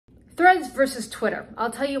Threads versus Twitter. I'll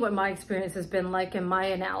tell you what my experience has been like in my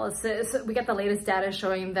analysis. We got the latest data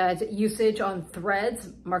showing that usage on Threads,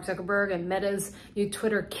 Mark Zuckerberg and Meta's new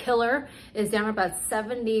Twitter killer, is down about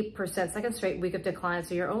 70%, second straight week of decline.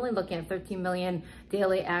 So you're only looking at 13 million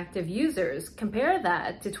daily active users. Compare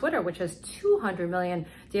that to Twitter, which has 200 million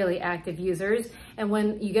daily active users. And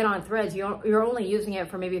when you get on Threads, you're only using it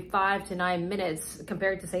for maybe 5 to 9 minutes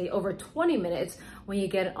compared to, say, over 20 minutes when you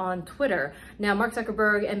get on Twitter. Now, Mark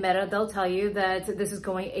Zuckerberg and Meta, they'll tell you that this is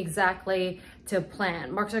going exactly to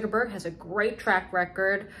plan. Mark Zuckerberg has a great track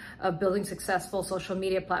record of building successful social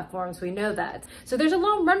media platforms. We know that. So there's a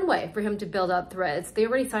long runway for him to build out Threads. They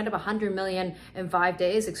already signed up 100 million in 5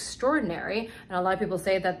 days, extraordinary. And a lot of people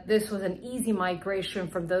say that this was an easy migration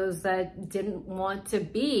from those that didn't want to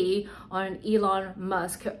be on Elon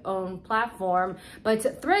Musk-owned platform.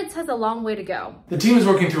 But Threads has a long way to go. The team is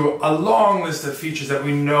working through a long list of features that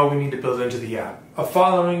we know we need to build into the app. A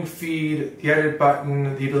following feed, the edit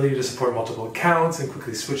button, the ability to support multiple accounts and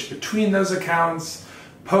quickly switch between those accounts,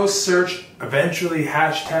 post search, eventually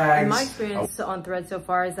hashtags. In my experience on Threads so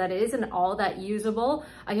far is that it isn't all that usable.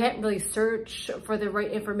 I can't really search for the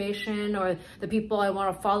right information or the people I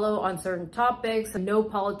want to follow on certain topics. No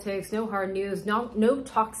politics, no hard news, no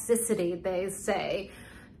toxicity, they say.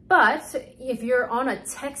 But if you're on a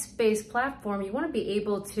text-based platform, you want to be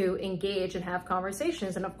able to engage and have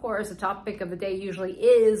conversations. And of course, the topic of the day usually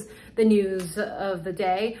is the news of the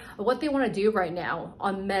day. What they want to do right now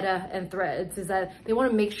on Meta and Threads is that they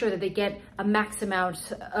want to make sure that they get a max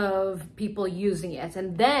amount of people using it.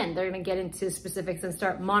 And then they're going to get into specifics and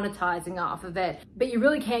start monetizing off of it. But you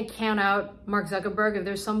really can't count out Mark Zuckerberg. If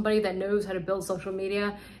there's somebody that knows how to build social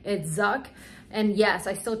media, it's Zuck. And yes,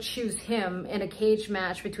 I still choose him in a cage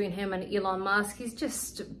match between him and Elon Musk. He's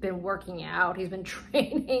just been working out. He's been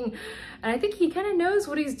training. And I think he kind of knows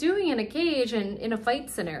what he's doing in a cage and in a fight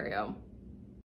scenario.